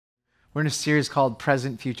We're in a series called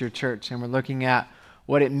Present Future Church, and we're looking at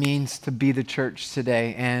what it means to be the church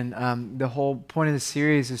today. And the whole point of the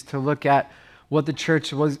series is to look at what the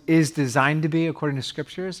church is designed to be according to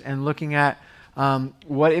scriptures, and looking at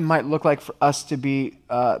what it might look like for us to be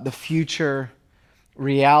the future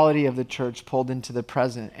reality of the church pulled into the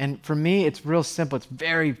present. And for me, it's real simple. It's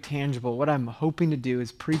very tangible. What I'm hoping to do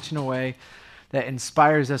is preach in a way that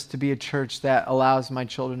inspires us to be a church that allows my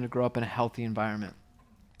children to grow up in a healthy environment.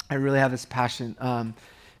 I really have this passion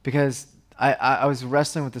because I was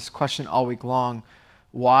wrestling with this question all week long.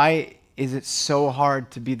 Why is it so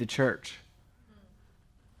hard to be the church?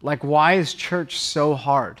 Like, why is church so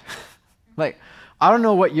hard? Like, I don't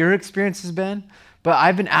know what your experience has been, but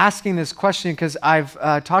I've been asking this question because I've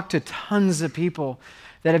talked to tons of people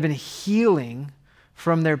that have been healing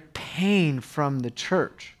from their pain from the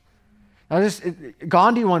church.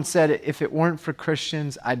 Gandhi once said, if it weren't for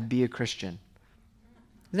Christians, I'd be a Christian.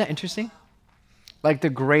 Isn't that interesting? Like the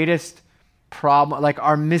greatest problem, like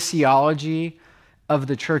our missiology of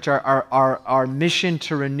the church, our mission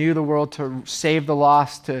to renew the world, to save the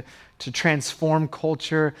lost, to transform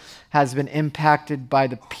culture has been impacted by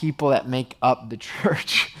the people that make up the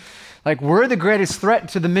church. Like, we're the greatest threat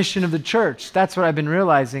to the mission of the church. That's what I've been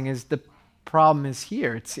realizing is the problem is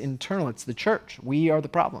here. It's internal. It's the church. We are the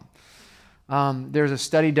problem. There's a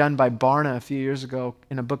study done by Barna a few years ago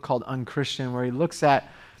in a book called Unchristian, where he looks at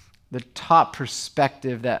the top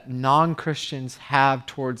perspective that non-Christians have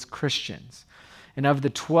towards Christians. And of the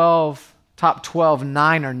top 12,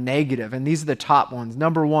 9 are negative. And these are the top ones.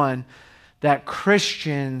 Number one, that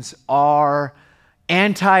Christians are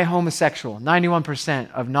anti-homosexual. 91%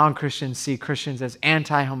 of non-Christians see Christians as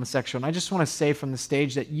anti-homosexual. And I just want to say from the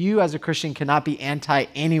stage that you as a Christian cannot be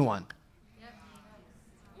anti-anyone.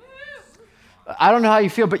 I don't know how you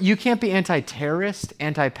feel, but you can't be anti-terrorist,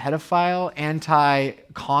 anti-pedophile,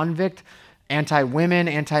 anti-convict, anti-women,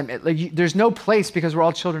 there's no place, because we're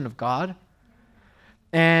all children of God.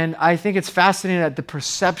 And I think it's fascinating that the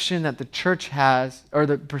perception that the church has, or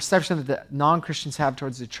the perception that the non-Christians have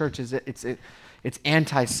towards the church is that it's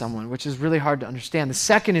anti-someone, which is really hard to understand. The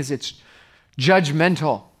second is it's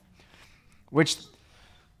judgmental, which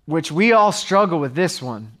we all struggle with this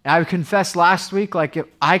one. I confessed last week, like, if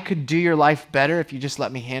I could do your life better if you just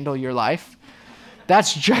let me handle your life.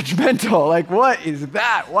 That's judgmental. Like, what is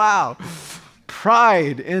that? Wow.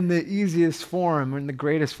 Pride in the easiest form, in the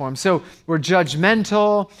greatest form. So we're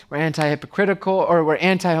judgmental, we're anti-hypocritical, or we're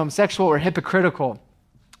anti-homosexual, we're hypocritical.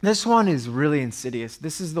 This one is really insidious.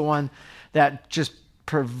 This is the one that just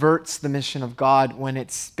perverts the mission of God, when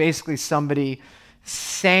it's basically somebody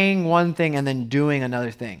saying one thing and then doing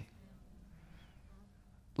another thing.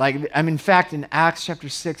 In fact, in Acts chapter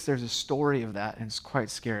 6, there's a story of that, and it's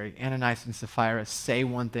quite scary. Ananias and Sapphira say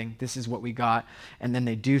one thing, this is what we got, and then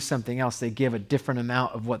they do something else. They give a different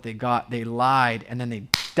amount of what they got. They lied, and then they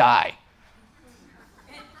die.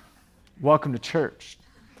 Welcome to church.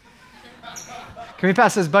 Can we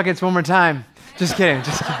pass those buckets one more time? Just kidding.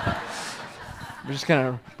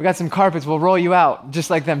 We got some carpets, we'll roll you out,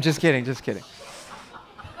 just like them. Just kidding.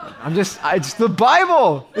 It's the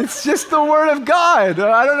Bible. It's just the Word of God.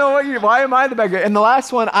 I don't know why am I the bad guy? And the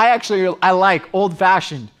last one, I like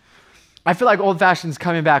old-fashioned. I feel like old-fashioned's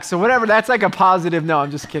coming back. So whatever, that's like a positive. No, I'm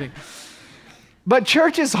just kidding. But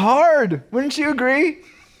church is hard. Wouldn't you agree?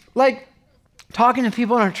 Like, talking to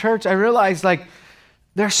people in our church, I realized, like,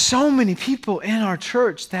 there's so many people in our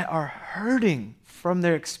church that are hurting from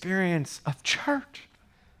their experience of church.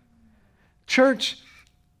 Church,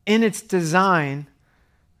 in its design,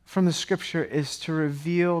 from the scripture, is to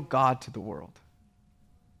reveal God to the world.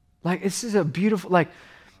 Like, this is a beautiful,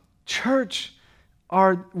 church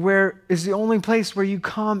is the only place where you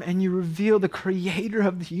come and you reveal the creator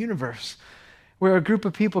of the universe, where a group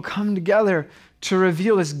of people come together to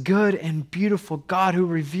reveal this good and beautiful God who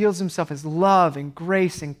reveals himself as love and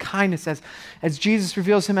grace and kindness, as Jesus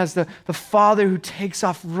reveals him as the Father who takes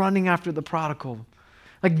off running after the prodigal.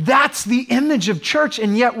 Like, that's the image of church,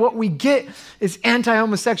 and yet what we get is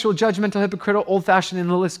anti-homosexual, judgmental, hypocritical, old-fashioned, and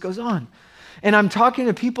the list goes on. And I'm talking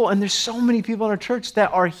to people, and there's so many people in our church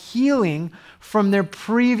that are healing from their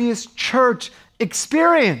previous church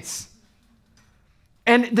experience.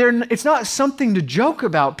 And it's not something to joke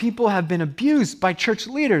about. People have been abused by church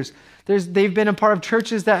leaders. They've been a part of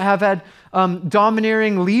churches that have had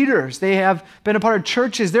domineering leaders. They have been a part of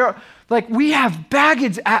churches. We have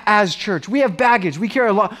baggage as church. We have baggage. We carry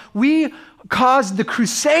a lot. We caused the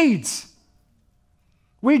Crusades.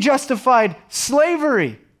 We justified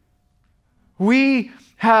slavery. We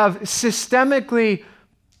have systemically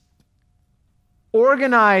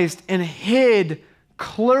organized and hid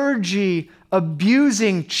clergy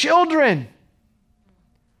abusing children.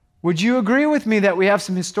 Would you agree with me that we have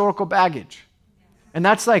some historical baggage? And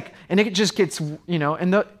that's like, and it just gets,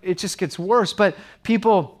 it just gets worse. But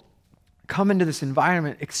people come into this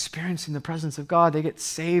environment experiencing the presence of God. They get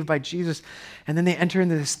saved by Jesus. And then they enter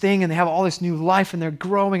into this thing and they have all this new life and they're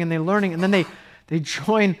growing and they're learning. And then they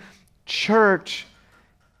join church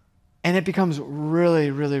and it becomes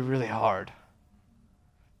really, really, really hard.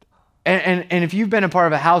 And if you've been a part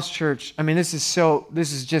of a house church, I mean, this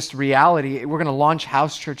is just reality. We're going to launch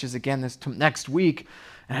house churches again next week.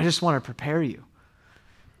 And I just want to prepare you.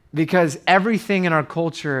 Because everything in our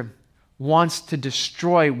culture wants to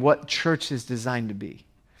destroy what church is designed to be.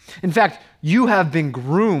 In fact, you have been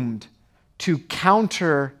groomed to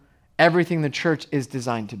counter everything the church is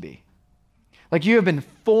designed to be. Like you have been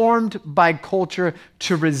formed by culture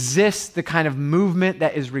to resist the kind of movement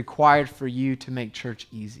that is required for you to make church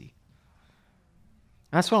easy.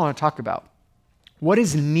 That's what I want to talk about. What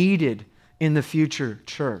is needed in the future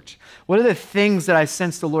church? What are the things that I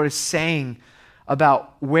sense the Lord is saying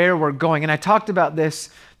about where we're going? And I talked about this,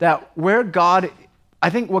 that I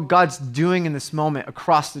think what God's doing in this moment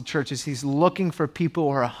across the church is he's looking for people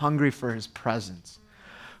who are hungry for his presence,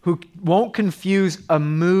 who won't confuse a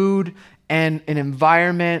mood and an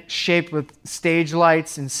environment shaped with stage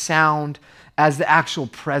lights and sound as the actual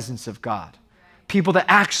presence of God. People that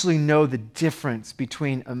actually know the difference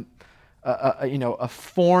between a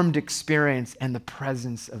formed experience and the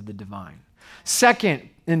presence of the divine. Second,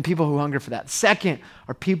 and people who hunger for that. Second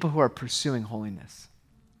are people who are pursuing holiness,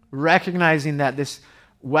 recognizing that this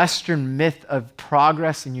Western myth of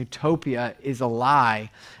progress and utopia is a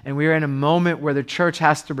lie, and we are in a moment where the church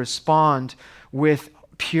has to respond with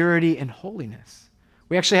purity and holiness.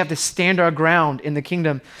 We actually have to stand our ground in the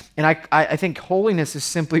kingdom. And I think holiness is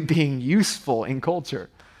simply being useful in culture.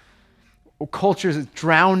 Culture is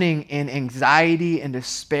drowning in anxiety and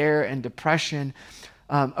despair and depression.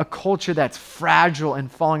 A culture that's fragile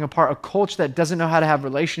and falling apart. A culture that doesn't know how to have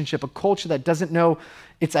relationship. A culture that doesn't know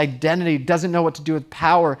its identity, doesn't know what to do with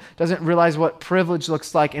power, doesn't realize what privilege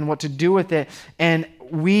looks like and what to do with it. And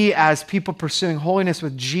we, as people pursuing holiness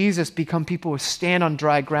with Jesus, become people who stand on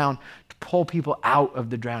dry ground to pull people out of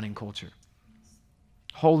the drowning culture.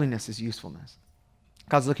 Holiness is usefulness.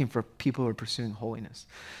 God's looking for people who are pursuing holiness.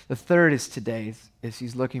 The third is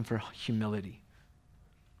he's looking for humility.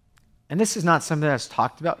 And this is not something that's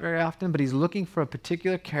talked about very often, but he's looking for a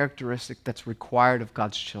particular characteristic that's required of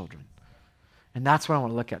God's children. And that's what I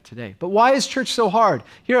want to look at today. But why is church so hard?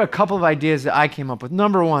 Here are a couple of ideas that I came up with.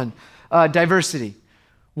 Number one, diversity.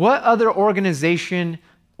 What other organization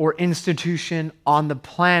or institution on the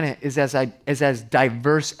planet is as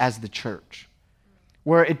diverse as the church?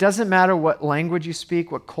 Where it doesn't matter what language you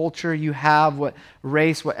speak, what culture you have, what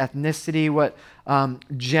race, what ethnicity, what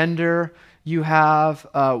gender you have,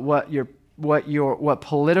 what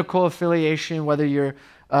political affiliation, whether you're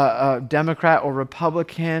a Democrat or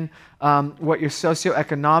Republican, what your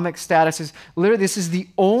socioeconomic status is. Literally, this is the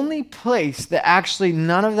only place that actually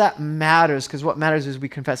none of that matters, because what matters is we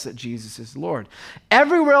confess that Jesus is Lord.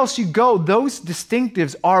 Everywhere else you go, those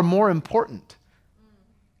distinctives are more important,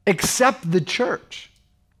 except the church.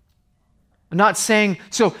 I'm not saying,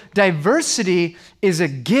 so diversity is a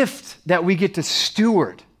gift that we get to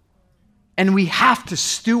steward, and we have to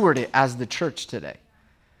steward it as the church today.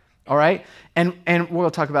 All right? And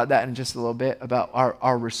we'll talk about that in just a little bit, about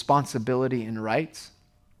our responsibility and rights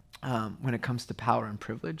when it comes to power and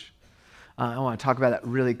privilege. I want to talk about that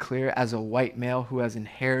really clear as a white male who has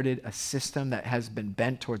inherited a system that has been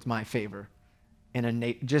bent towards my favor.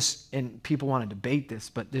 And people want to debate this,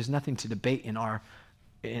 but there's nothing to debate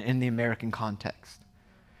in the American context.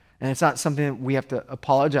 And it's not something that we have to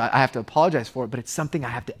apologize. I have to apologize for it, but it's something I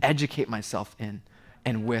have to educate myself in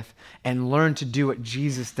and with, and learn to do what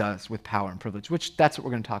Jesus does with power and privilege, which that's what we're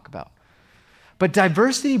going to talk about. But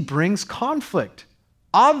diversity brings conflict,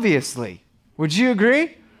 obviously. Would you agree?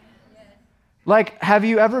 Yes. Like, have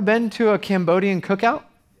you ever been to a Cambodian cookout?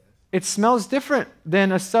 It smells different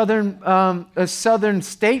than a southern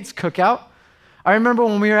states cookout. I remember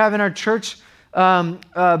when we were having our church we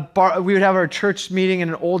would have our church meeting in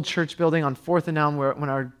an old church building on 4th and Elm, where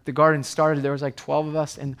when the garden started, there was like 12 of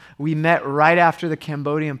us, and we met right after the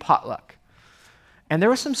Cambodian potluck. And there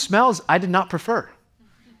were some smells I did not prefer.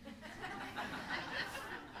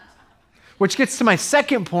 Which gets to my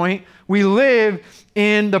second point. We live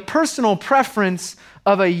in the personal preference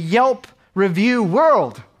of a Yelp review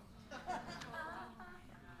world.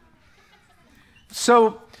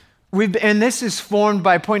 So And this is formed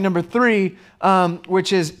by point number 3,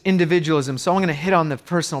 which is individualism. So I'm going to hit on the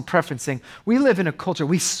personal preference thing. We live in a culture,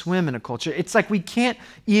 we swim in a culture. It's like we don't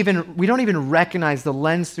even recognize the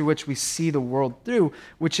lens through which we see the world through,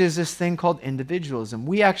 which is this thing called individualism.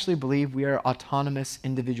 We actually believe we are autonomous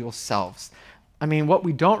individual selves. I mean, what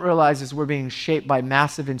we don't realize is we're being shaped by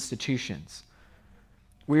massive institutions.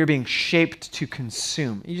 We are being shaped to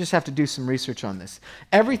consume. You just have to do some research on this.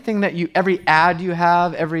 Everything every ad you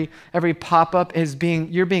have, every pop-up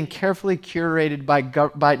you're being carefully curated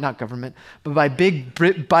by not government, but by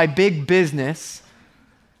big business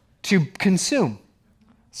to consume.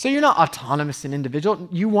 So you're not autonomous and individual.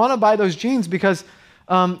 You want to buy those jeans because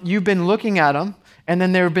you've been looking at them, and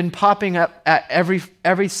then they've been popping up at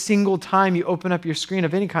every single time you open up your screen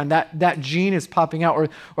of any kind. That jean is popping out,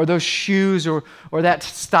 or those shoes, or that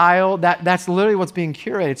style. That's literally what's being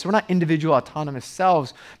curated. So we're not individual autonomous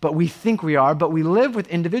selves, but we think we are. But we live with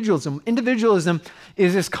individualism. Individualism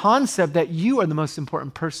is this concept that you are the most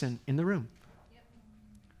important person in the room. Yep.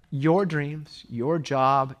 Your dreams, your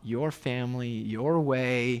job, your family, your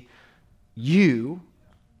way, you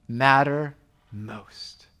matter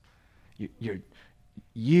most.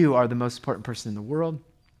 You are the most important person in the world.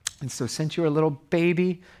 And so since you're a little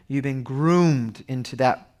baby, you've been groomed into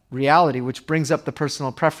that reality, which brings up the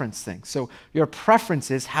personal preference thing. So your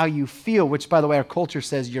preference is how you feel, which, by the way, our culture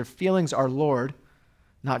says your feelings are Lord,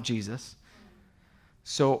 not Jesus.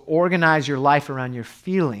 So organize your life around your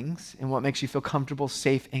feelings and what makes you feel comfortable,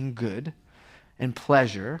 safe, and good, and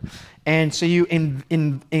pleasure. And so you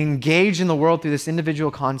engage in the world through this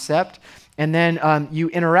individual concept. And then you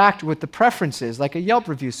interact with the preferences, like a Yelp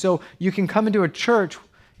review. So you can come into a church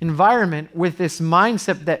environment with this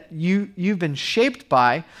mindset that you've been shaped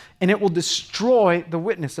by, and it will destroy the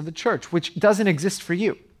witness of the church, which doesn't exist for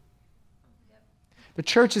you. Yep. The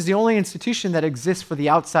church is the only institution that exists for the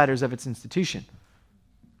outsiders of its institution.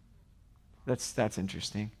 That's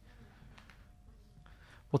interesting.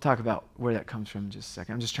 We'll talk about where that comes from in just a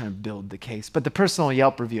second. I'm just trying to build the case. But the personal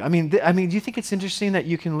Yelp review. I mean, do you think it's interesting that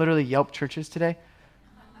you can literally Yelp churches today?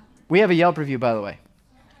 We have a Yelp review, by the way.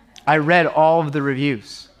 I read all of the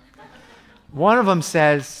reviews. One of them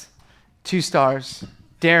says, 2 stars,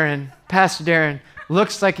 Pastor Darren,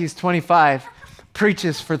 looks like he's 25,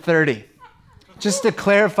 preaches for 30. Just to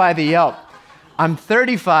clarify the Yelp, I'm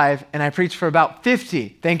 35 and I preach for about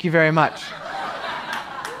 50. Thank you very much.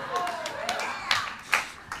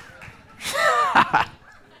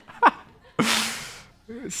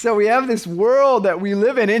 So we have this world that we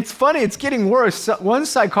live in. It's funny, it's getting worse. One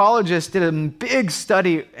psychologist did a big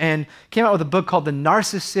study and came out with a book called The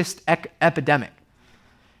Narcissist Epidemic,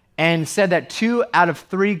 and said that 2 out of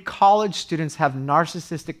 3 college students have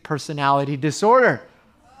narcissistic personality disorder.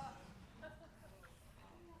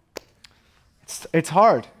 It's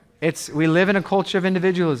hard. We live in a culture of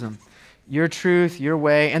individualism. Your truth, your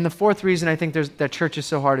way. And the fourth reason I think that church is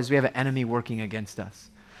so hard is we have an enemy working against us.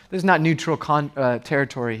 There's not neutral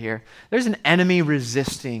territory here. There's an enemy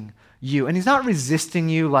resisting you. And he's not resisting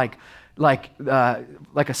you like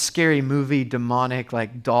a scary movie, demonic,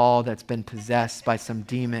 like doll that's been possessed by some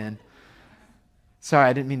demon. Sorry,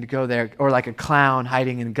 I didn't mean to go there. Or like a clown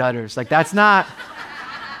hiding in gutters. Like that's not...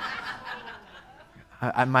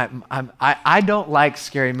 I don't like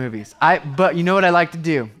scary movies. But you know what I like to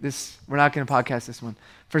do? We're not going to podcast this one.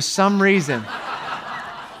 For some reason,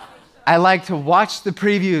 I like to watch the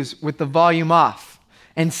previews with the volume off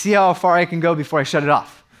and see how far I can go before I shut it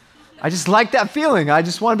off. I just like that feeling. I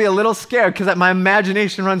just want to be a little scared because my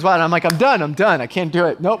imagination runs wild. I'm like, I'm done. I can't do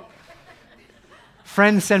it. Nope.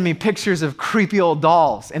 Friends send me pictures of creepy old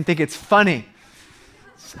dolls and think it's funny.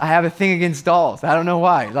 I have a thing against dolls. I don't know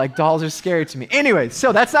why. Like, dolls are scary to me. Anyway,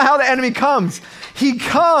 so that's not how the enemy comes. He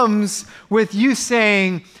comes with you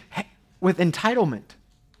saying, hey, with entitlement.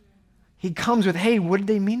 He comes with, hey, what did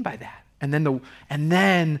they mean by that? And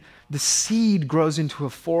then the seed grows into a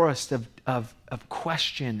forest of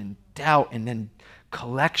question and doubt, and then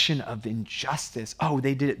collection of injustice. Oh,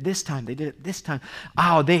 they did it this time. They did it this time.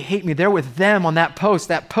 Oh, they hate me. They're with them on that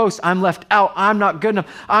post. I'm left out. I'm not good enough.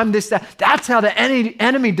 I'm this, that. That's how the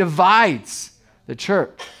enemy divides the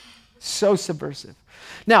church. So subversive.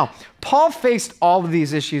 Now, Paul faced all of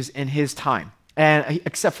these issues in his time, and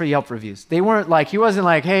except for Yelp reviews. He wasn't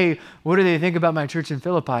like, hey, what do they think about my church in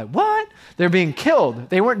Philippi? What? They're being killed.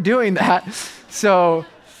 They weren't doing that. So,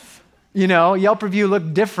 Yelp review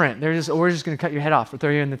looked different. We're just going to cut your head off or throw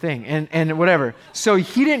you in the thing and whatever. So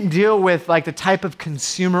he didn't deal with like the type of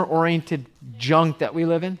consumer-oriented junk that we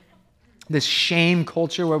live in, this shame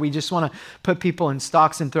culture where we just want to put people in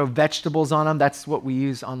stocks and throw vegetables on them. That's what we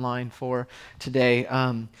use online for today.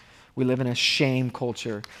 We live in a shame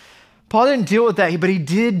culture. Paul didn't deal with that, but he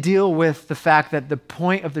did deal with the fact that the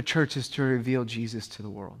point of the church is to reveal Jesus to the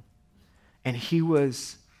world. And he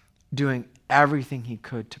was doing everything he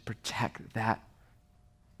could to protect that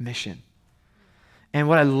mission. And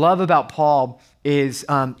what I love about Paul is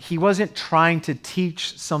he wasn't trying to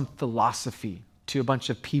teach some philosophy to a bunch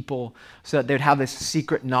of people so that they'd have this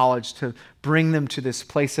secret knowledge to bring them to this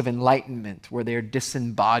place of enlightenment where they're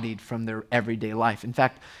disembodied from their everyday life. In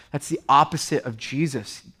fact, that's the opposite of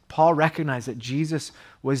Jesus. Paul recognized that Jesus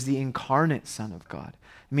was the incarnate Son of God,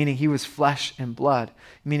 meaning he was flesh and blood,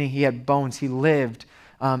 meaning he had bones, he lived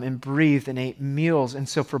and breathed and ate meals. And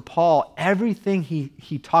so for Paul, everything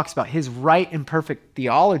he talks about, his right and perfect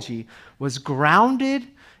theology, was grounded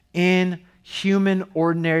in human,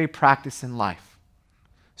 ordinary practice in life.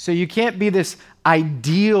 So you can't be this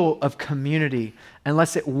ideal of community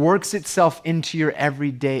unless it works itself into your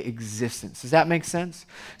everyday existence. Does that make sense?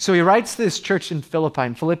 So he writes to this church in Philippi,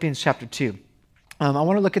 in Philippians chapter 2. I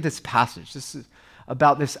want to look at this passage. This is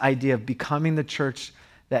about this idea of becoming the church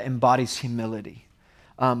that embodies humility,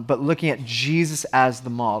 but looking at Jesus as the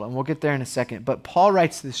model. And we'll get there in a second. But Paul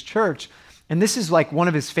writes to this church, and this is like one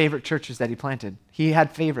of his favorite churches that he planted. He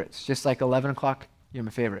had favorites, just like 11 o'clock, you're my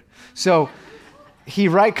favorite. So he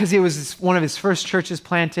writes, because it was one of his first churches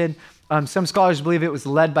planted. Some scholars believe it was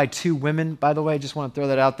led by 2 women, by the way. I just want to throw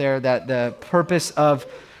that out there, that the purpose of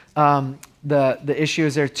the issue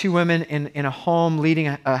is there are 2 women in a home leading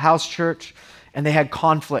a house church, and they had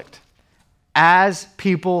conflict, as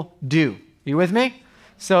people do. You with me?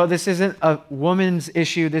 So this isn't a woman's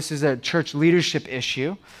issue. This is a church leadership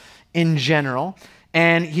issue in general.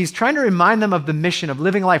 And he's trying to remind them of the mission of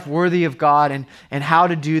living a life worthy of God and how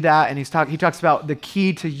to do that. And he talks about the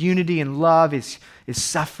key to unity and love is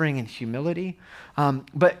suffering and humility.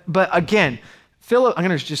 But again, I'm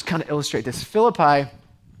going to just kind of illustrate this. Philippi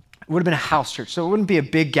would have been a house church. So it wouldn't be a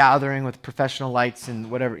big gathering with professional lights and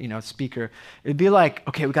whatever, speaker. It'd be like,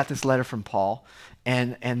 okay, we got this letter from Paul.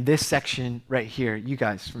 And this section right here, you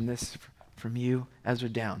guys, from you, Ezra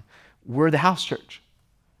down, we're the house church.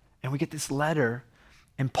 And we get this letter.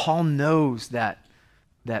 And Paul knows that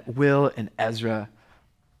Will and Ezra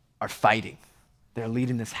are fighting. They're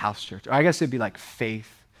leading this house church. Or I guess it'd be like Faith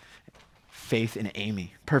and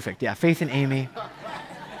Amy. Perfect. Yeah, Faith and Amy.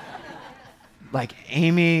 Like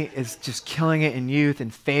Amy is just killing it in youth,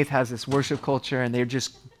 and Faith has this worship culture, and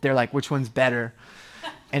they're like, which one's better?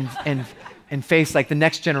 And Faith's like the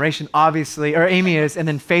next generation, obviously, or Amy is, and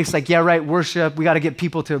then Faith's like, yeah, right, worship. We got to get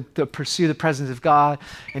people to pursue the presence of God.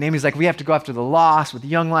 And Amy's like, we have to go after the lost with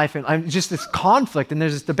Young Life. And just this conflict, and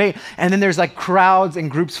there's this debate. And then there's like crowds and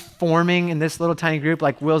groups forming in this little tiny group.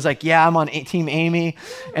 Like Will's like, yeah, I'm on Team Amy.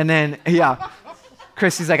 And then, yeah,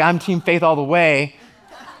 Chrissy's like, I'm Team Faith all the way.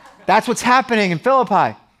 That's what's happening in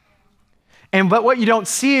Philippi. But what you don't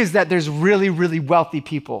see is that there's really, really wealthy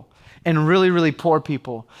people and really, really poor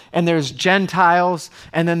people. And there's Gentiles,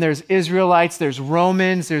 and then there's Israelites, there's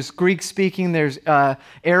Romans, there's Greek speaking, there's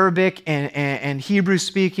Arabic and Hebrew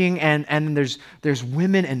speaking, and then there's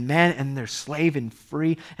women and men, and there's slave and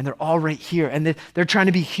free, and they're all right here. And they're trying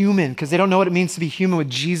to be human because they don't know what it means to be human with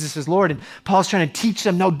Jesus as Lord. And Paul's trying to teach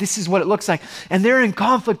them, no, this is what it looks like. And they're in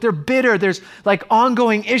conflict, they're bitter, there's like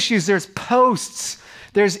ongoing issues, there's posts,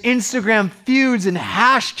 there's Instagram feuds and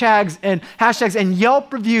hashtags and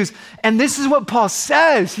Yelp reviews. And this is what Paul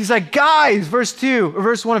says. He's like, guys, verse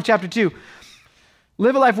 1 of chapter 2,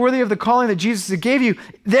 live a life worthy of the calling that Jesus gave you.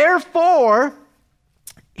 Therefore,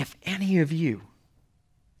 if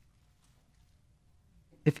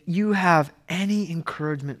you have any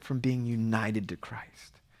encouragement from being united to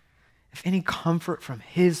Christ, if any comfort from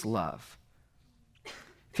his love,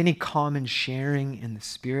 if any common sharing in the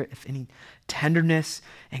Spirit, if any tenderness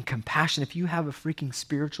and compassion, if you have a freaking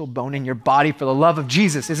spiritual bone in your body for the love of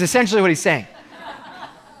Jesus, is essentially what he's saying.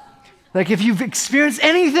 Like if you've experienced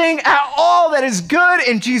anything at all that is good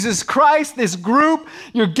in Jesus Christ, this group,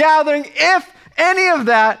 you're gathering, if any of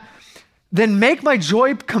that, then make my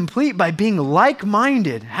joy complete by being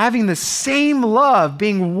like-minded, having the same love,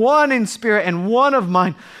 being one in spirit and one of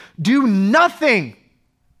mind. Do nothing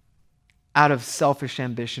out of selfish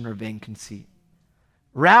ambition or vain conceit.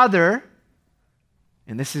 Rather,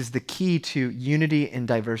 and this is the key to unity and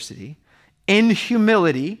diversity, in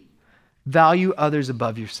humility, value others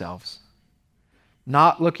above yourselves,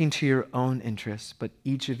 not looking to your own interests, but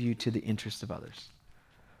each of you to the interest of others.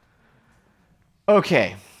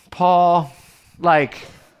 Okay, Paul,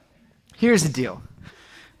 here's the deal.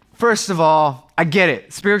 first of all, I get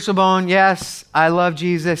it. Spiritual bone, yes, I love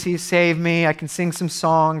Jesus. He saved me. I can sing some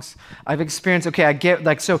songs. I've experienced, okay, I get,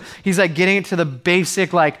 like, so he's like getting it to the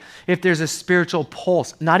basic, like if there's a spiritual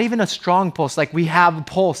pulse, not even a strong pulse, like we have a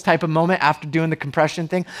pulse type of moment after doing the compression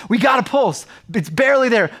thing. We got a pulse. It's barely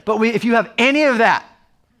there. But if you have any of that,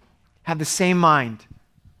 have the same mind,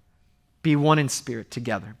 be one in spirit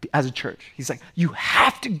together as a church. He's like, you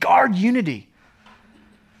have to guard unity.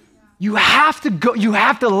 You have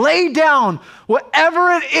to lay down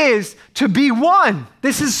whatever it is to be one.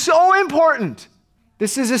 This is so important.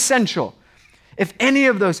 This is essential. If any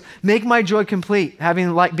of those, make my joy complete,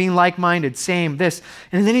 being like-minded, same, this.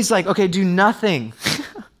 And then he's like, okay, do nothing.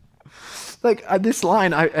 Like this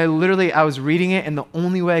line, I was reading it and the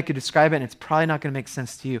only way I could describe it, and it's probably not going to make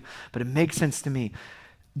sense to you, but it makes sense to me.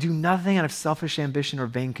 Do nothing out of selfish ambition or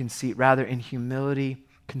vain conceit, rather in humility,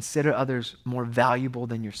 consider others more valuable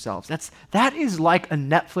than yourselves. That is like a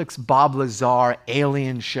Netflix Bob Lazar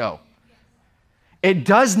alien show. It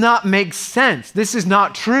does not make sense. This is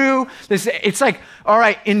not true. It's like, all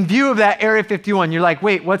right, in view of that Area 51, you're like,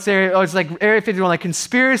 wait, what's Area? Oh, it's like Area 51, like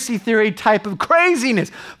conspiracy theory type of craziness.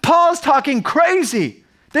 Paul's talking crazy.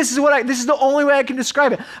 This is the only way I can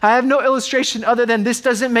describe it. I have no illustration other than this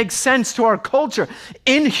doesn't make sense to our culture.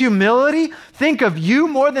 In humility, think of you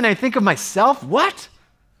more than I think of myself. What?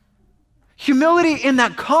 Humility in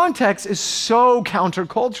that context is so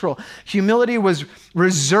countercultural. Humility was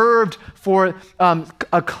reserved for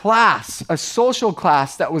a class, a social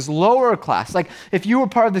class that was lower class. Like if you were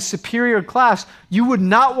part of the superior class, you would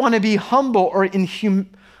not want to be humble or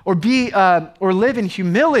live in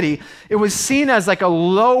humility. It was seen as like a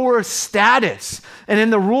lower status. And in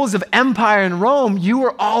the rules of empire in Rome, you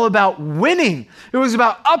were all about winning. It was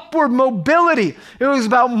about upward mobility. It was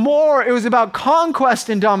about more. It was about conquest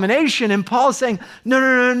and domination. And Paul's saying,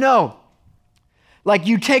 no. Like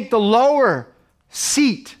you take the lower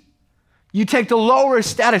seat. You take the lower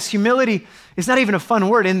status. Humility is not even a fun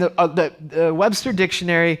word. In the Webster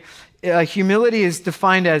Dictionary, humility is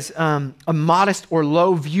defined as a modest or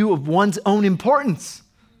low view of one's own importance.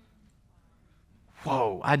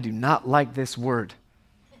 Whoa, I do not like this word.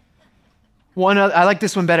 I like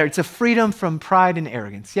this one better. It's a freedom from pride and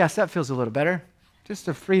arrogance. Yes, that feels a little better. Just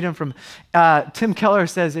a freedom from, Tim Keller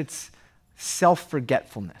says it's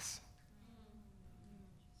self-forgetfulness.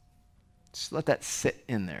 Just let that sit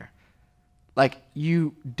in there. Like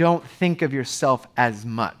you don't think of yourself as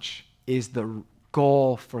much is the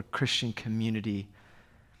goal for Christian community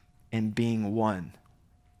and being one.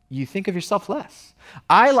 You think of yourself less.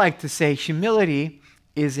 I like to say humility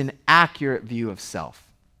is an accurate view of self.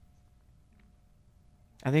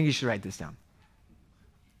 I think you should write this down.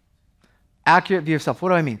 Accurate view of self. What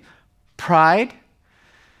do I mean? Pride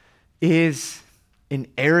is an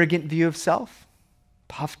arrogant view of self,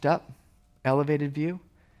 puffed up, elevated view.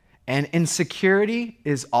 And insecurity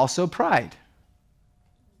is also pride,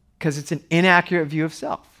 because it's an inaccurate view of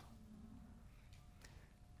self.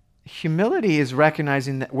 Humility is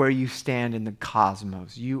recognizing that where you stand in the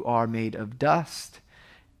cosmos. You are made of dust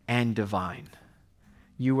and divine.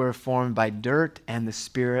 You were formed by dirt, and the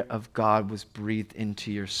Spirit of God was breathed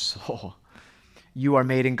into your soul. You are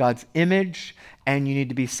made in God's image, and you need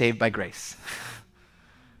to be saved by grace.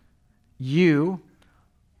 You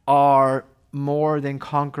are more than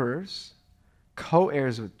conquerors,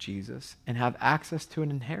 co-heirs with Jesus, and have access to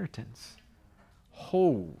an inheritance.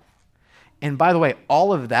 Oh. And by the way,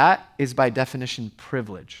 all of that is by definition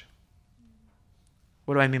privilege.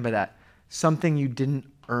 What do I mean by that? Something you didn't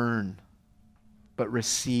earn, but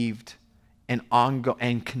received and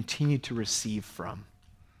continue to receive from.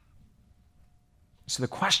 So the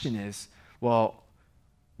question is, well,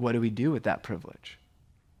 what do we do with that privilege?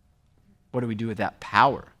 What do we do with that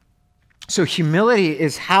power? So humility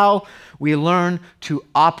is how we learn to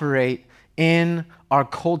operate in our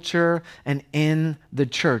culture and in the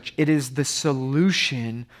church. It is the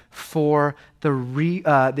solution for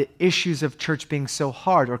the issues of church being so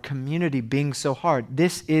hard or community being so hard.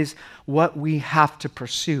 This is what we have to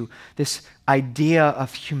pursue, this idea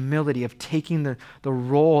of humility, of taking the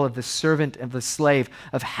role of the servant, of the slave,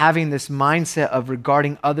 of having this mindset of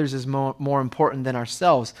regarding others as more important than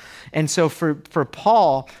ourselves. And so for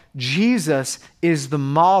Paul, Jesus is the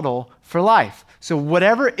model for life. So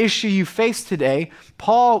whatever issue you face today,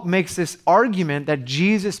 Paul makes this argument that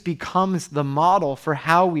Jesus becomes the model for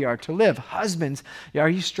how we are to live. Husbands, are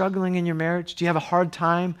you struggling in your marriage? Do you have a hard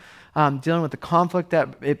time dealing with the conflict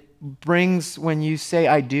that brings when you say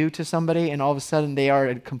I do to somebody and all of a sudden they are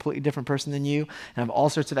a completely different person than you and have all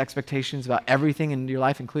sorts of expectations about everything in your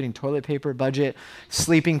life, including toilet paper, budget,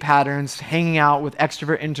 sleeping patterns, hanging out with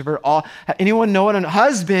extrovert, introvert, all. Anyone know it?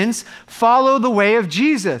 Husbands, follow the way of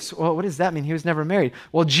Jesus. Well, what does that mean? He was never married.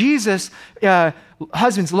 Well, Jesus,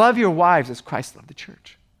 husbands, love your wives as Christ loved the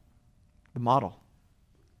church. The model.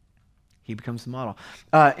 He becomes the model.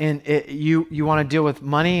 You want to deal with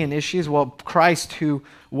money and issues? Well, Christ, who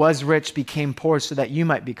was rich, became poor so that you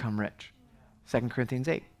might become rich. 2 Corinthians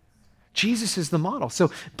 8. Jesus is the model.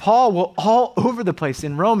 So Paul will all over the place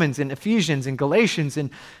in Romans, in Ephesians, in Galatians,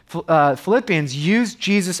 in Philippians, use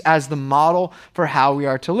Jesus as the model for how we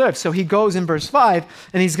are to live. So he goes in verse 5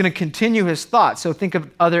 and he's going to continue his thought. So think of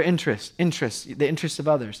other interests, the interests of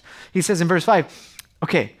others. He says in verse 5,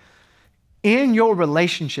 okay, in your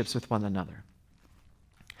relationships with one another,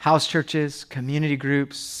 house churches, community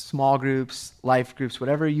groups, small groups, life groups,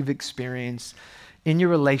 whatever you've experienced, in your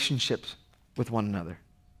relationships with one another,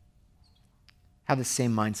 have the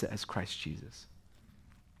same mindset as Christ Jesus.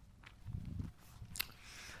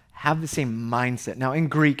 Have the same mindset. Now in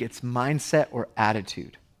Greek, it's mindset or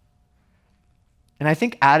attitude. And I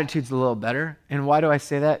think attitude's a little better. And why do I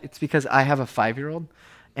say that? It's because I have a 5-year-old,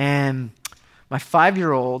 and my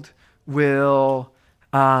 5-year-old will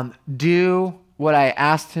do what I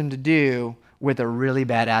asked him to do with a really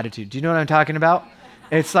bad attitude. Do you know what I'm talking about?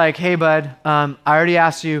 It's like, hey, bud, I already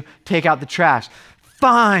asked you, take out the trash.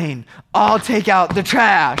 Fine, I'll take out the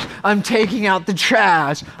trash. I'm taking out the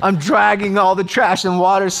trash. I'm dragging all the trash and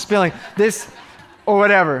water's spilling. This, or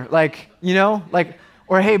whatever,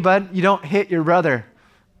 or hey, bud, you don't hit your brother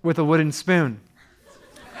with a wooden spoon.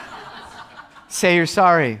 Say you're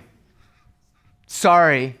sorry.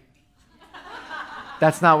 Sorry.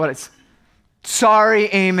 That's not what it's. Sorry,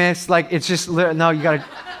 Amos. It's just, no, you gotta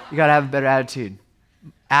have a better attitude.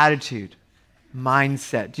 Attitude,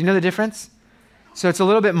 mindset. Do you know the difference? So it's a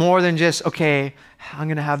little bit more than just, okay, I'm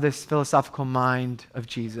going to have this philosophical mind of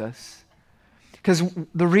Jesus. Because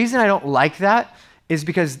the reason I don't like that is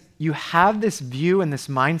because you have this view and this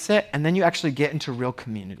mindset, and then you actually get into real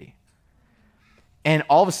community. And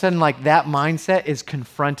all of a sudden, that mindset is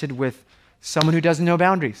confronted with someone who doesn't know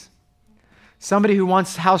boundaries. Somebody who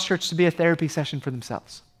wants house church to be a therapy session for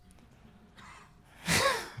themselves.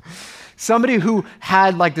 Somebody who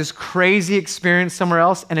had this crazy experience somewhere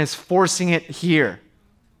else and is forcing it here.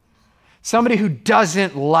 Somebody who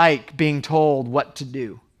doesn't like being told what to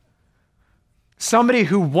do. Somebody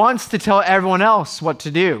who wants to tell everyone else what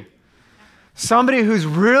to do. Somebody who's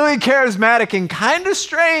really charismatic and kind of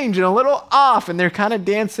strange and a little off, and they're kind of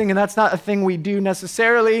dancing, and that's not a thing we do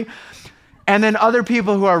necessarily. And then other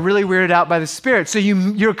people who are really weirded out by the Spirit. So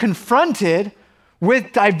you're confronted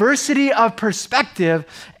with diversity of perspective,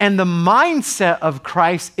 and the mindset of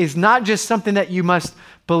Christ is not just something that you must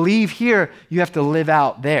believe here, you have to live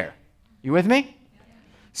out there. You with me?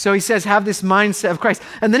 So he says, have this mindset of Christ.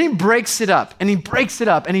 And then he breaks it up, and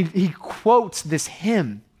he quotes this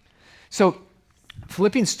hymn. So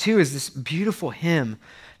Philippians 2 is this beautiful hymn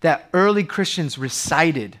that early Christians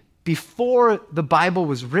recited before the Bible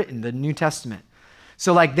was written, the New Testament.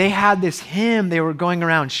 So they had this hymn they were going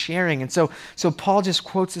around sharing. And so Paul just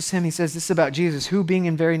quotes this hymn. He says this about Jesus, who being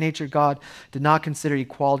in very nature God, did not consider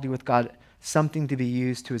equality with God something to be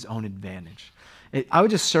used to his own advantage. I would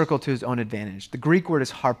just circle to his own advantage. The Greek word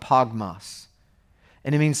is harpagmos,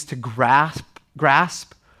 and it means to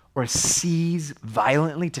grasp or seize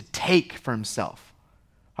violently, to take for himself.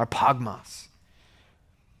 Harpagmos.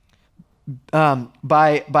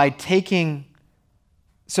 By taking,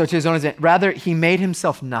 so to his own extent, rather he made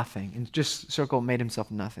himself nothing, and just circle made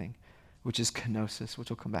himself nothing, which is kenosis, which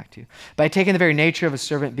we'll come back to. By taking the very nature of a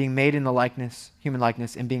servant, being made in the human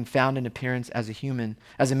likeness, and being found in appearance as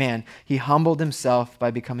a man, he humbled himself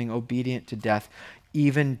by becoming obedient to death,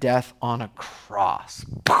 even death on a cross.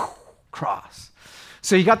 Cross.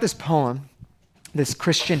 So you got this poem, this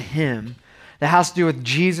Christian hymn, that has to do with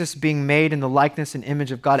Jesus being made in the likeness and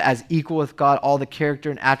image of God as equal with God, all the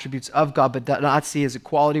character and attributes of God, but does not see his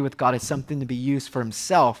equality with God as something to be used for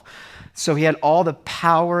himself. So he had all the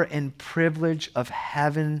power and privilege of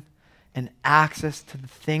heaven and access to the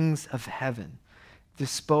things of heaven,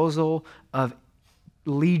 disposal of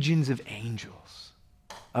legions of angels,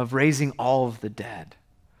 of raising all of the dead,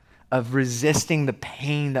 of resisting the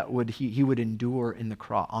pain that he would endure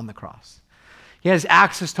on the cross. He has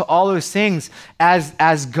access to all those things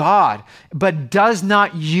as God, but does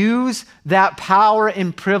not use that power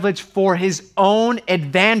and privilege for his own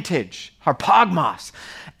advantage. Harpagmos.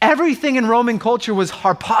 Everything in Roman culture was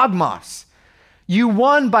harpagmos. You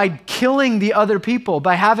won by killing the other people,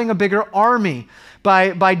 by having a bigger army,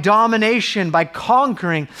 by domination, by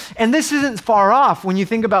conquering. And this isn't far off when you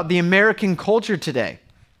think about the American culture today.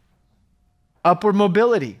 Upward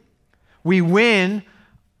mobility. We win.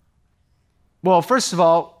 Well, first of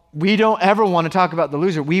all, we don't ever want to talk about the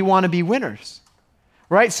loser. We want to be winners,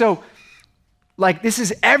 right? So like this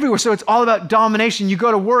is everywhere. So it's all about domination. You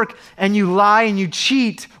go to work and you lie and you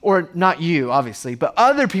cheat, or not you, obviously, but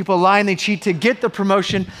other people lie and they cheat to get the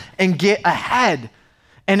promotion and get ahead.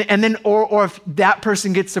 And then, or if that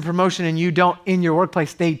person gets the promotion and you don't in your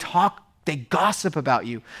workplace, they gossip about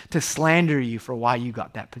you to slander you for why you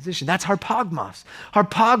got that position. That's harpagmos.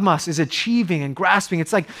 Harpagmos is achieving and grasping.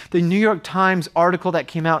 It's like the New York Times article that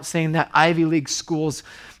came out saying that Ivy League schools,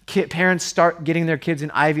 parents start getting their kids in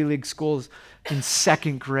Ivy League schools in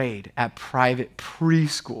second grade at private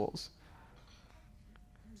preschools.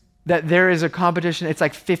 That there is a competition, it's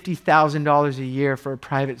like $50,000 a year for a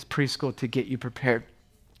private preschool to get you prepared.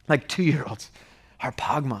 Like 2-year-olds.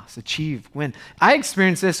 Harpagmos, achieve, win. I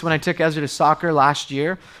experienced this when I took Ezra to soccer last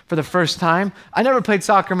year for the first time. I never played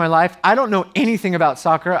soccer in my life. I don't know anything about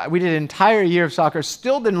soccer. We did an entire year of soccer,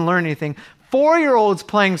 still didn't learn anything. 4-year-olds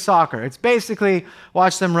playing soccer. It's basically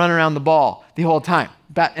watch them run around the ball the whole time.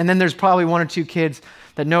 And then there's probably 1 or 2 kids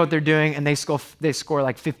that know what they're doing and they score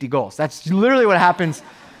like 50 goals. That's literally what happens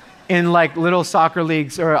in like little soccer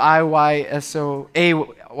leagues or AYSO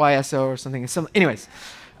or something. Anyways.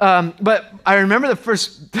 But I remember the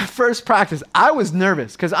first practice, I was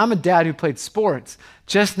nervous because I'm a dad who played sports,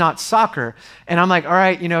 just not soccer. And I'm like, all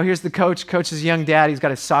right, here's the coach. Coach is a young dad. He's got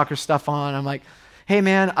his soccer stuff on. I'm like, hey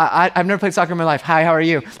man, I've never played soccer in my life. Hi, how are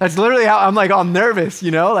you? That's literally how I'm like all nervous,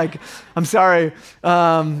 like, I'm sorry.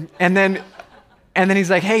 And then he's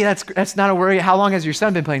like, hey, that's not a worry. How long has your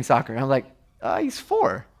son been playing soccer? And I'm like, he's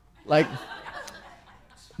 4. Like,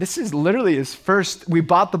 this is literally his first, we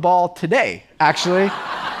bought the ball today, actually.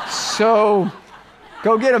 So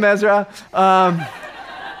go get him, Ezra.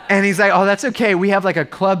 And he's like, oh, that's okay. We have like a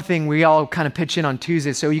club thing. We all kind of pitch in on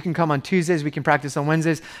Tuesdays. So you can come on Tuesdays. We can practice on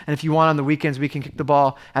Wednesdays. And if you want on the weekends, we can kick the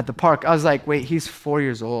ball at the park. I was like, wait, he's 4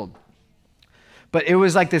 years old. But it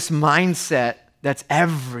was like this mindset that's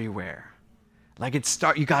everywhere. Like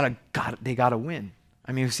they gotta win.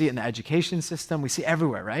 I mean, we see it in the education system. We see it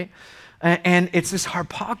everywhere, right? And it's this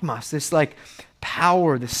harpagmos, this like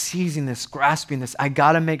power, this seizing, this grasping, this I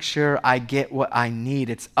got to make sure I get what I need.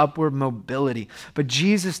 It's upward mobility. But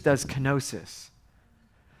Jesus does kenosis.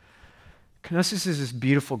 Kenosis is this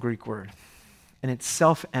beautiful Greek word, and it's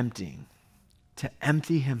self-emptying, to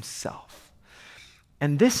empty himself.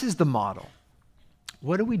 And this is the model.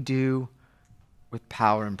 What do we do with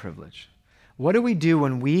power and privilege? What do we do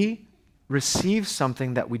when we receive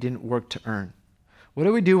something that we didn't work to earn? What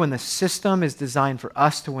do we do when the system is designed for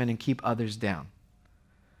us to win and keep others down?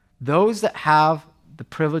 Those that have the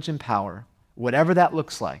privilege and power, whatever that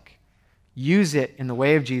looks like, use it in the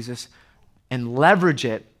way of Jesus and leverage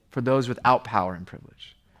it for those without power and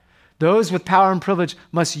privilege. Those with power and privilege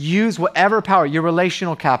must use whatever power, your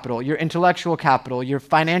relational capital, your intellectual capital, your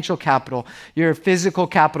financial capital, your physical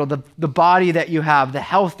capital, the body that you have, the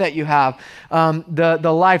health that you have,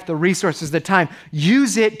 the life, the resources, the time.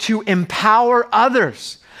 Use it to empower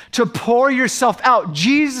others, to pour yourself out.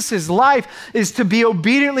 Jesus' life is to be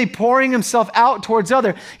obediently pouring himself out towards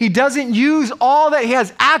others. He doesn't use all that he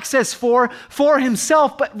has access for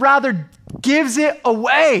himself, but rather gives it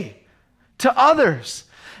away to others.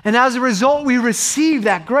 And as a result, we receive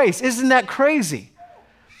that grace. Isn't that crazy?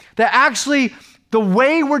 That actually the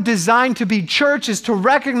way we're designed to be church is to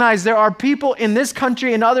recognize there are people in this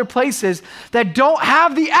country and other places that don't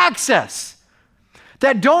have the access,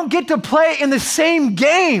 that don't get to play in the same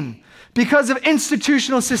game because of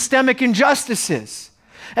institutional systemic injustices.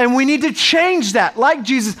 And we need to change that. Like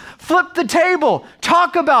Jesus, flip the table,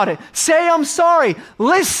 talk about it, say I'm sorry,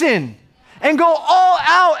 listen, and go all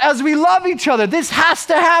out as we love each other. This has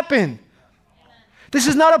to happen. This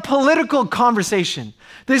is not a political conversation.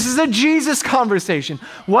 This is a Jesus conversation.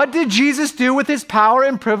 What did Jesus do with his power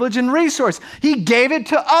and privilege and resource? He gave it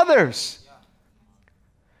to others.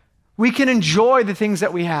 We can enjoy the things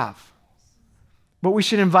that we have, but we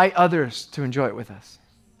should invite others to enjoy it with us.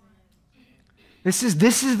 This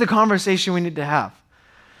is the conversation we need to have.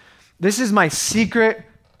 This is my secret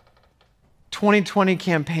 2020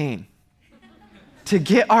 campaign. To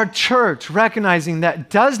get our church recognizing that it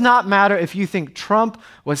does not matter if you think Trump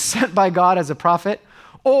was sent by God as a prophet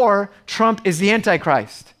or Trump is the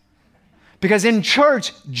Antichrist. Because in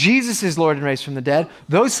church, Jesus is Lord and raised from the dead.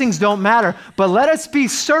 Those things don't matter. But let us be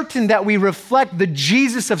certain that we reflect the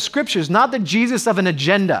Jesus of Scriptures, not the Jesus of an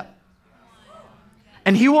agenda.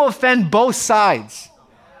 And he will offend both sides.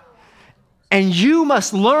 And you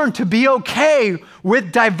must learn to be okay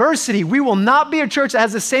with diversity. We will not be a church that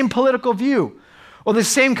has the same political view or the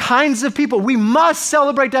same kinds of people. We must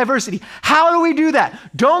celebrate diversity. How do we do that?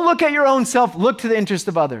 Don't look at your own self. Look to the interest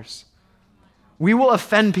of others. We will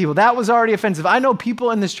offend people. That was already offensive. I know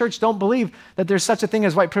people in this church don't believe that there's such a thing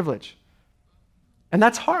as white privilege. And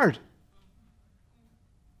that's hard.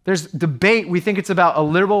 There's debate. We think it's about a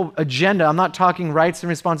liberal agenda. I'm not talking rights and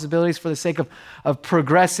responsibilities for the sake of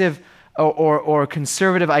progressive or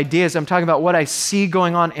conservative ideas. I'm talking about what I see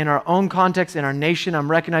going on in our own context, in our nation. I'm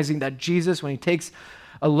recognizing that Jesus, when he takes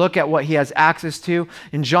a look at what he has access to,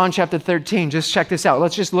 in John chapter 13, just check this out.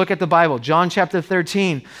 Let's just look at the Bible. John chapter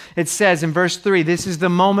 13, it says in verse 3, this is the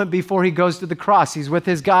moment before he goes to the cross. He's with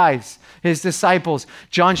his guys, his disciples.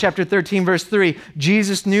 John chapter 13, verse 3,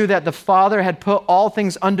 Jesus knew that the Father had put all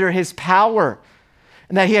things under his power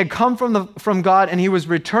and that he had come from God and he was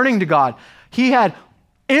returning to God. He had,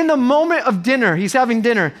 in the moment of dinner, he's having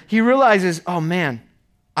dinner, he realizes, oh man,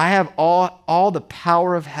 I have all the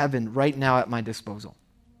power of heaven right now at my disposal.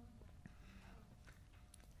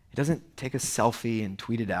 He doesn't take a selfie and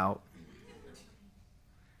tweet it out.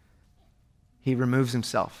 He removes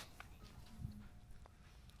himself.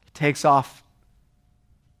 He takes off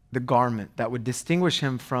the garment that would distinguish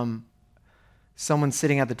him from someone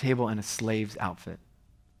sitting at the table in a slave's outfit.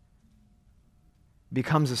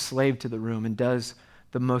 Becomes a slave to the room and does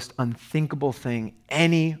the most unthinkable thing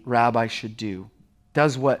any rabbi should do.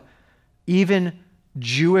 Does what even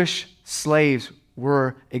Jewish slaves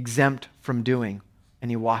were exempt from doing. And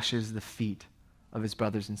he washes the feet of his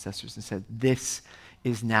brothers and sisters and said, this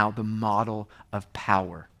is now the model of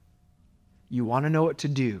power. You want to know what to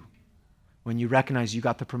do when you recognize you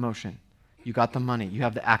got the promotion, you got the money, you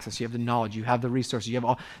have the access, you have the knowledge, you have the resources, you have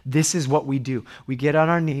all. This is what we do. We get on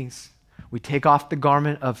our knees, we take off the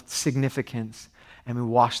garment of significance, and we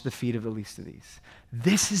wash the feet of the least of these.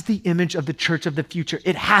 This is the image of the church of the future.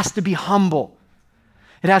 It has to be humble.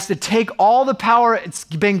 It has to take all the power it's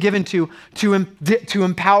been given to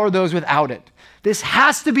empower those without it. This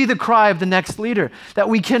has to be the cry of the next leader, that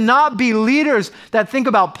we cannot be leaders that think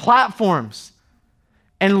about platforms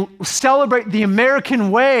and celebrate the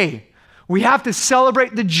American way. We have to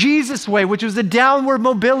celebrate the Jesus way, which was the downward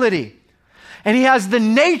mobility. And he has the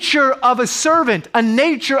nature of a servant, a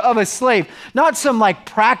nature of a slave, not some like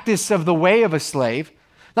practice of the way of a slave,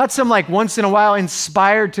 not some like once in a while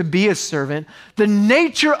inspired to be a servant, the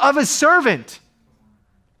nature of a servant.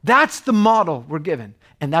 That's the model we're given.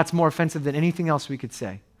 And that's more offensive than anything else we could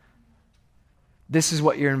say. This is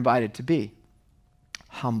what you're invited to be.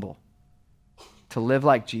 Humble. To live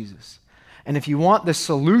like Jesus. And if you want the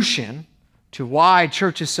solution to why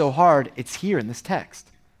church is so hard, it's here in this text.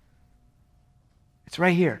 It's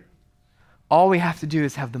right here. All we have to do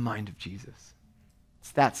is have the mind of Jesus.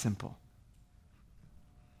 It's that simple.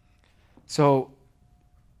 So,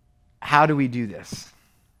 how do we do this?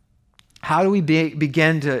 How do we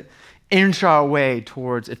begin to inch our way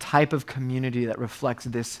towards a type of community that reflects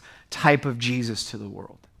this type of Jesus to the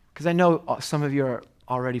world? Because I know some of you are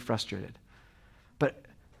already frustrated.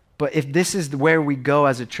 But if this is where we go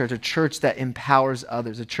as a church that empowers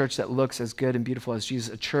others, a church that looks as good and beautiful as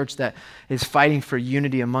Jesus, a church that is fighting for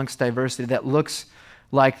unity amongst diversity, that looks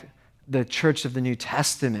like the church of the New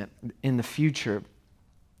Testament in the future,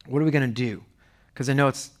 what are we going to do? Because I know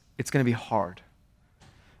it's going to be hard.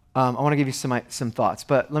 I want to give you some thoughts,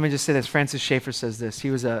 but let me just say this. Francis Schaeffer says this.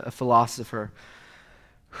 He was a philosopher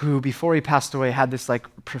who, before he passed away, had this like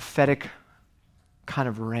prophetic kind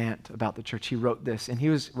of rant about the church. He wrote this, and he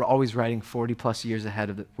was always writing 40 plus years ahead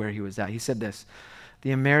of where he was at. He said this: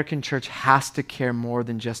 the American church has to care more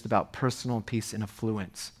than just about personal peace and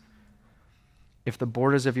affluence. If the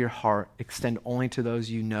borders of your heart extend only to those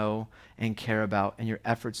you know and care about, and your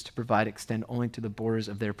efforts to provide extend only to the borders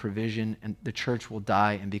of their provision, and the church will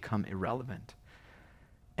die and become irrelevant.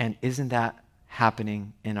 And isn't that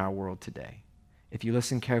happening in our world today? If you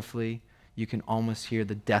listen carefully, you can almost hear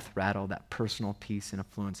the death rattle that personal peace and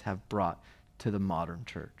affluence have brought to the modern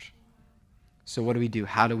church. So what do we do?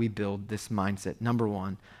 How do we build this mindset? Number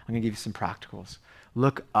one, I'm going to give you some practicals.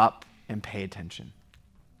 Look up and pay attention.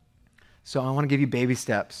 So I want to give you baby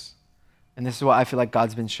steps. And this is what I feel like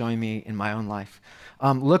God's been showing me in my own life.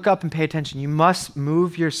 Look up and pay attention. You must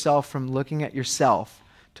move yourself from looking at yourself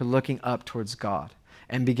to looking up towards God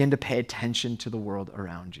and begin to pay attention to the world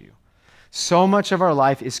around you. So much of our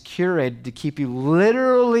life is curated to keep you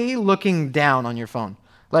literally looking down on your phone.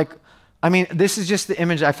 This is just the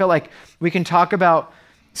image. I feel like we can talk about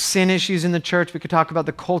sin issues in the church. We could talk about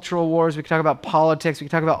the cultural wars. We could talk about politics. We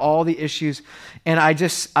could talk about all the issues. And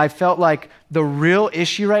I felt like the real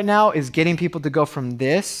issue right now is getting people to go from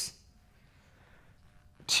this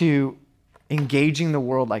to engaging the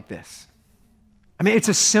world like this. I mean, it's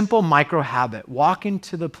a simple micro habit. Walk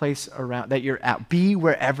into the place around that you're at. Be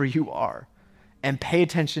wherever you are and pay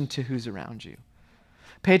attention to who's around you.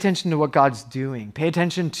 Pay attention to what God's doing. Pay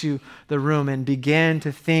attention to the room and begin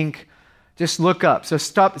to think. Just look up. So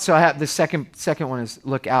stop. So I have the second one is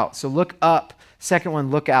look out. So look up. Second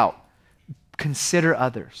one, look out. Consider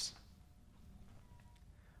others.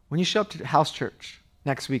 When you show up to house church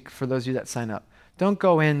next week, for those of you that sign up, don't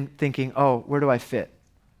go in thinking, oh, where do I fit?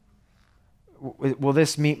 Will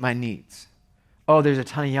this meet my needs? Oh, there's a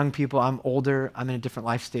ton of young people. I'm older. I'm in a different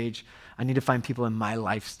life stage. I need to find people in my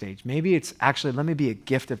life stage. Maybe it's actually, let me be a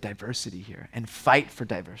gift of diversity here and fight for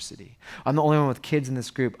diversity. I'm the only one with kids in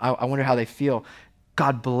this group. I wonder how they feel.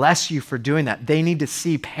 God bless you for doing that. They need to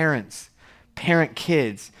see parent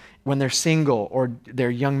kids when they're single or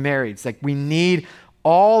they're young marrieds. Like, we need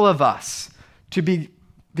all of us to begin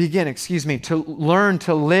to learn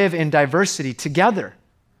to live in diversity together.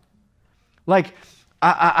 Like,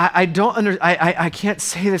 I can't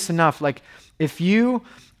say this enough. Like, if you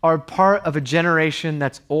are part of a generation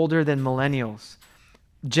that's older than millennials,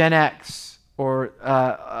 Gen X, or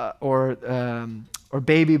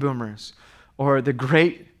baby boomers, or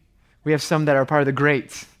we have some that are part of the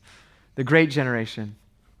greats, the great generation.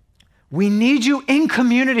 We need you in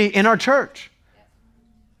community in our church.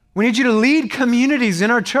 We need you to lead communities in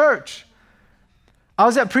our church. I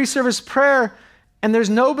was at pre-service prayer, and there's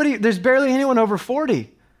barely anyone over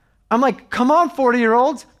 40. I'm like, come on,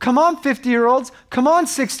 40-year-olds, come on, 50-year-olds, come on,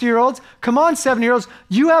 60-year-olds, come on, 70-year-olds.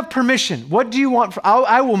 You have permission. What do you want?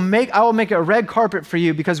 I will make a red carpet for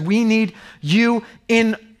you because we need you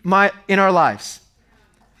in our lives.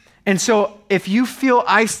 And so if you feel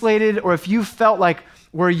isolated or if you felt like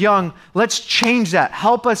we're young, let's change that.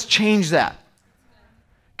 Help us change that.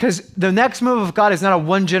 Because the next move of God is not a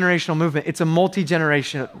one-generational movement. It's a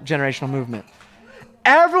multi-generational movement.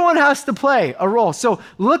 Everyone has to play a role. So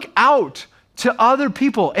look out to other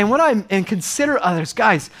people. And consider others.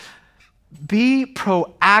 Guys, be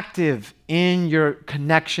proactive in your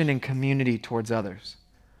connection and community towards others.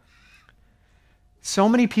 So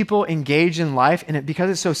many people engage in life, and because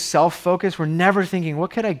it's so self-focused, we're never thinking, what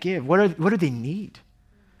could I give? What do they need?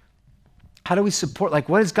 How do we support? Like,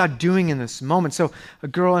 what is God doing in this moment? So a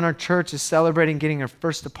girl in our church is celebrating getting her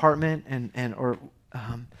first apartment or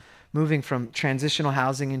moving from transitional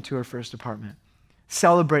housing into her first apartment.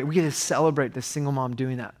 We get to celebrate this single mom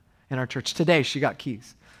doing that in our church. Today, she got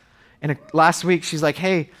keys. And last week, she's like,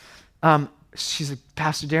 hey, she's like,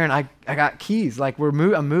 Pastor Darren, I got keys. Like,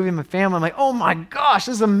 I'm moving my family. I'm like, oh my gosh,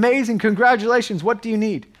 this is amazing. Congratulations. What do you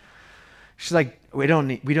need? She's like, we don't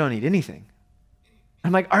need anything.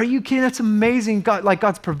 I'm like, are you kidding? That's amazing.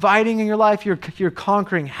 God's providing in your life. You're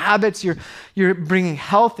conquering habits. You're bringing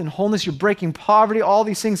health and wholeness. You're breaking poverty, all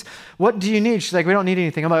these things. What do you need? She's like, we don't need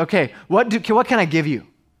anything. I'm like, okay, what can I give you?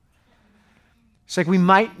 She's like,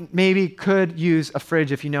 we could use a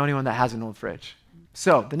fridge if you know anyone that has an old fridge.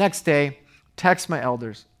 So the next day, text my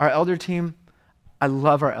elders. Our elder team, I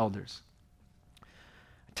love our elders.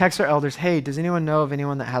 Text our elders, hey, does anyone know of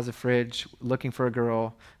anyone that has a fridge looking for a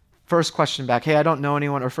girl? First question back, hey, I don't know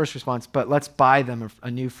anyone, or first response, but let's buy them a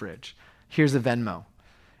new fridge. Here's a Venmo.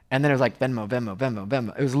 And then it was like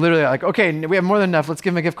Venmo. It was literally like, okay, we have more than enough. Let's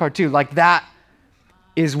give them a gift card too. Like, that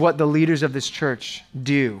is what the leaders of this church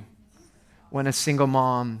do. When a single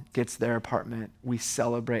mom gets their apartment, we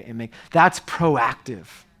celebrate and that's proactive.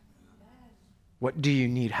 What do you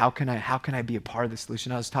need? How can I be a part of the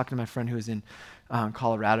solution? I was talking to my friend who was in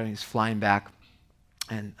Colorado, and he's flying back,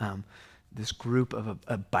 and this group of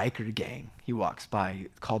a biker gang he walks by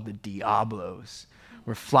called the Diablos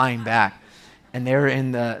were flying back, and they were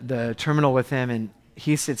in the terminal with him, and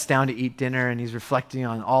he sits down to eat dinner, and he's reflecting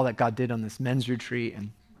on all that God did on this men's retreat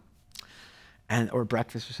or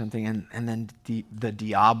breakfast or something, and then the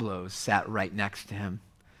Diablos sat right next to him,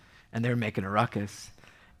 and they were making a ruckus,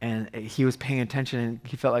 and he was paying attention, and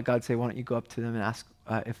he felt like God say, why don't you go up to them and ask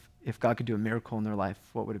if God could do a miracle in their life,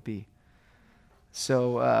 what would it be?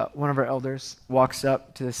 So one of our elders walks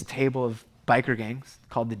up to this table of biker gangs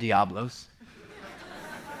called the Diablos.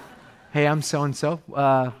 Hey, I'm so-and-so.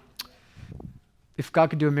 If God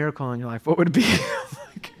could do a miracle in your life, what would it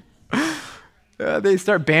be? They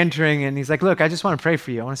start bantering, and he's like, look, I just want to pray for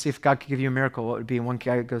you. I want to see if God could give you a miracle. What would it be? And one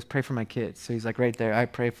guy goes, pray for my kids. So he's like, right there, I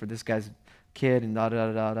pray for this guy's kid, and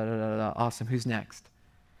da-da-da-da-da-da-da. Awesome, who's next?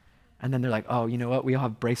 And then they're like, oh, you know what? We all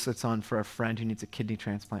have bracelets on for a friend who needs a kidney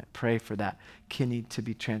transplant. Pray for that kidney to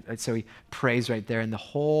be transplanted. So he prays right there, and the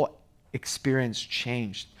whole experience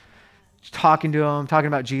changed. talking to him, talking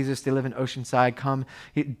about Jesus. They live in Oceanside.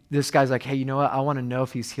 This guy's like, hey, you know what? I want to know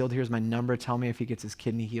if he's healed. Here's my number. Tell me if he gets his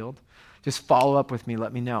kidney healed. Just follow up with me.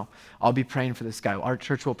 Let me know. I'll be praying for this guy. Our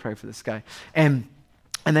church will pray for this guy.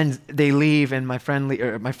 And then they leave, and my friend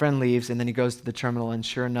leaves, and then he goes to the terminal, and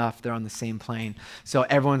sure enough, they're on the same plane. So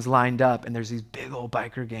everyone's lined up, and there's these big old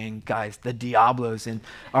biker gang guys, the Diablos, and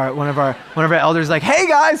one of our elders is like, hey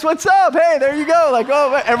guys, what's up? Hey, there you go. Like,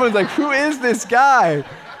 oh, everyone's like, who is this guy?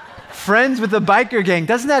 Friends with the biker gang.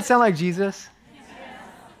 Doesn't that sound like Jesus?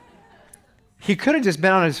 He could have just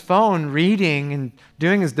been on his phone reading and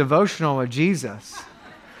doing his devotional with Jesus,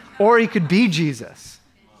 or he could be Jesus.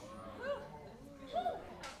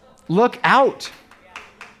 Look out.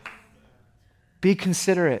 Be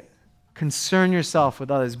considerate. Concern yourself with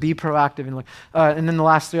others. Be proactive. And then the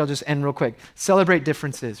last three, I'll just end real quick. Celebrate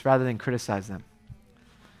differences rather than criticize them.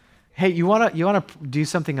 Hey, you want to do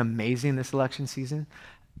something amazing this election season?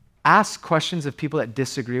 Ask questions of people that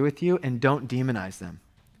disagree with you and don't demonize them.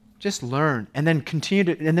 Just learn and then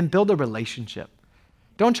and then build a relationship.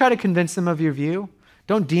 Don't try to convince them of your view.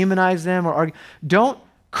 Don't demonize them or argue. Don't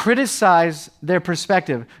criticize their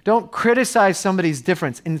perspective. Don't criticize somebody's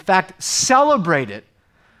difference. In fact, celebrate it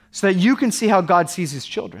so that you can see how God sees his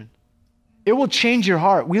children. It will change your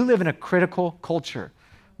heart. We live in a critical culture.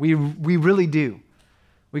 We really do.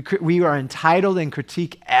 We are entitled and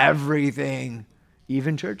critique everything,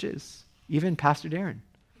 even churches, even Pastor Darren.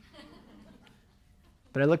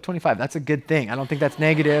 But I look 25. That's a good thing. I don't think that's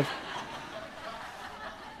negative.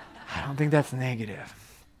 I don't think that's negative.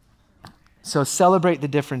 So celebrate the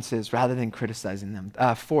differences rather than criticizing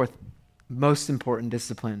them. Fourth, most important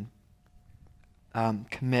discipline,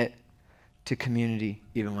 commit to community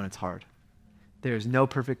even when it's hard. There is no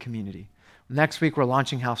perfect community. Next week, we're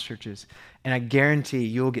launching house churches, and I guarantee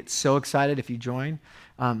you'll get so excited if you join,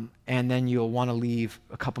 and then you'll want to leave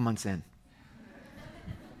a couple months in.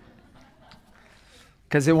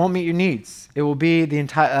 Because it won't meet your needs. It will be the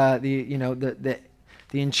entire, the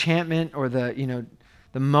enchantment or the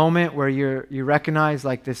moment where you recognize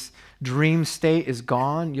like this dream state is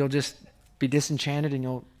gone. You'll just be disenchanted and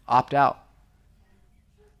you'll opt out.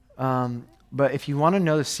 But if you want to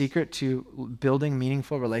know the secret to building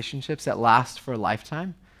meaningful relationships that last for a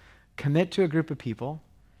lifetime, commit to a group of people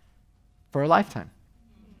for a lifetime.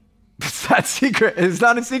 It's not secret. It's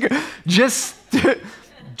not a secret.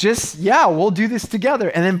 We'll do this together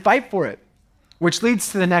and then fight for it, which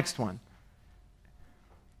leads to the next one.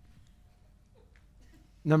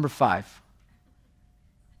 Number 5.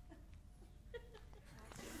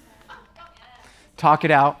 Talk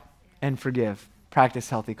it out and forgive. Practice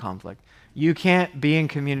healthy conflict. You can't be in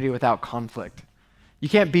community without conflict. You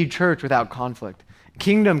can't be church without conflict.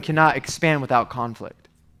 Kingdom cannot expand without conflict.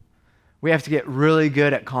 We have to get really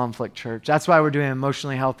good at conflict, church. That's why we're doing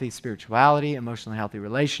emotionally healthy spirituality, emotionally healthy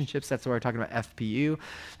relationships. That's why we're talking about FPU.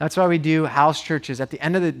 That's why we do house churches. At the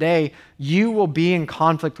end of the day, you will be in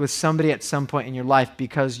conflict with somebody at some point in your life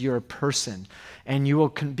because you're a person. And you will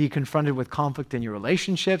be confronted with conflict in your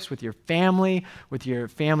relationships, with your family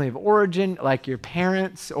of origin, like your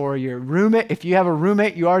parents or your roommate. If you have a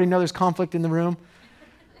roommate, you already know there's conflict in the room.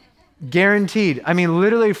 Guaranteed. I mean,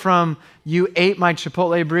 literally from you ate my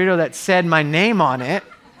Chipotle burrito that said my name on it.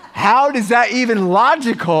 How does that even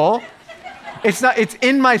logical? It's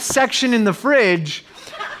in my section in the fridge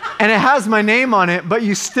and it has my name on it, but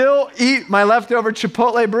you still eat my leftover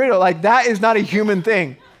Chipotle burrito. Like that is not a human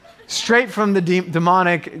thing. Straight from the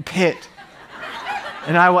demonic pit.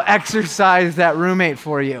 And I will exorcise that roommate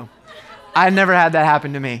for you. I never had that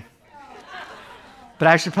happen to me. But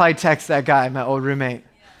I should probably text that guy, my old roommate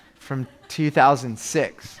from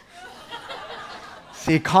 2006.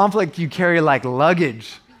 See, conflict you carry like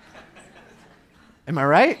luggage. Am I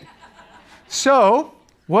right? So,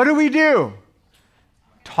 what do?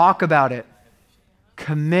 Talk about it.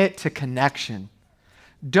 Commit to connection.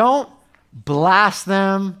 Don't blast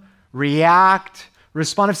them, react,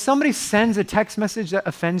 respond. If somebody sends a text message that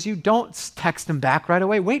offends you, don't text them back right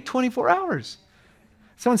away. Wait 24 hours.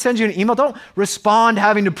 Someone sends you an email, don't respond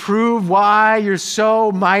having to prove why you're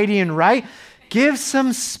so mighty and right. Give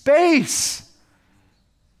some space.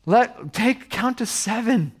 Count to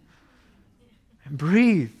 7 and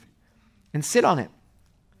breathe and sit on it.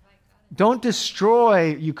 Don't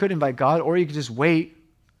destroy. You could invite God or you could just wait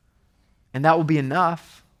and that will be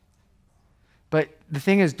enough. But the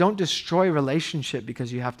thing is, don't destroy relationship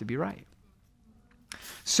because you have to be right.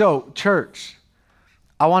 So, church,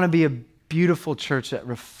 I want to be a beautiful church that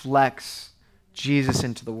reflects Jesus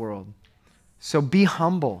into the world. So be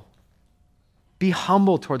humble. Be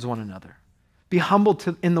humble towards one another. Be humble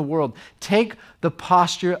in the world. Take the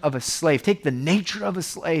posture of a slave. Take the nature of a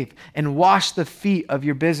slave and wash the feet of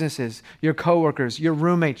your businesses, your coworkers, your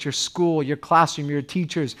roommates, your school, your classroom, your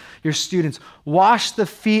teachers, your students. Wash the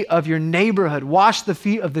feet of your neighborhood. Wash the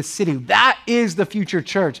feet of the city. That is the future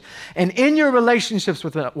church. And in your relationships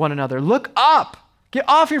with one another, look up. Get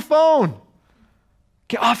off your phone.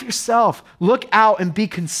 Get off yourself. Look out and be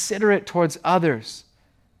considerate towards others.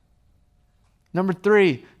 Number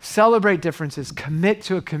 3, celebrate differences. Commit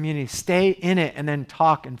to a community. Stay in it and then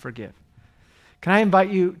talk and forgive. Can I invite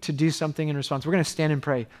you to do something in response? We're going to stand and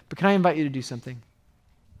pray, but can I invite you to do something?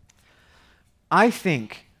 I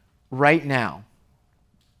think right now,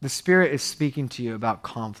 the Spirit is speaking to you about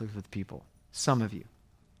conflict with people, some of you.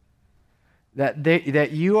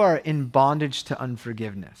 That you are in bondage to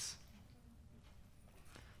unforgiveness.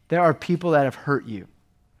 There are people that have hurt you,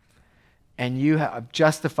 and you have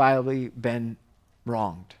justifiably been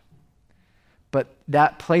wronged. But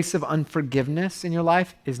that place of unforgiveness in your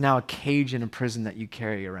life is now a cage and a prison that you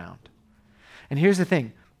carry around. And here's the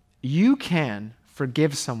thing. You can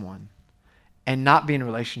forgive someone and not be in a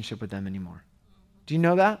relationship with them anymore. Do you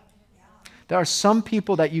know that? There are some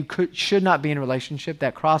people that you should not be in a relationship,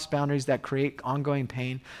 that cross boundaries, that create ongoing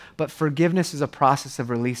pain. But forgiveness is a process of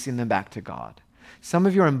releasing them back to God. Some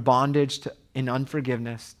of you are in bondage in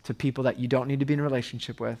unforgiveness to people that you don't need to be in a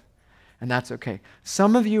relationship with, and that's okay.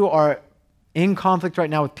 Some of you are in conflict right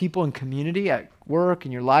now with people in community, at work,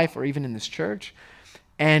 in your life, or even in this church,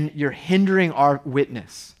 and you're hindering our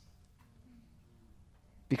witness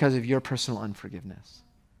because of your personal unforgiveness.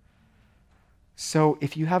 So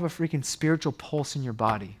if you have a freaking spiritual pulse in your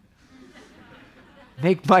body,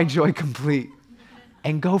 make my joy complete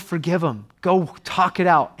and go forgive them. Go talk it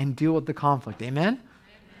out and deal with the conflict. Amen?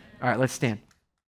 All right, let's stand.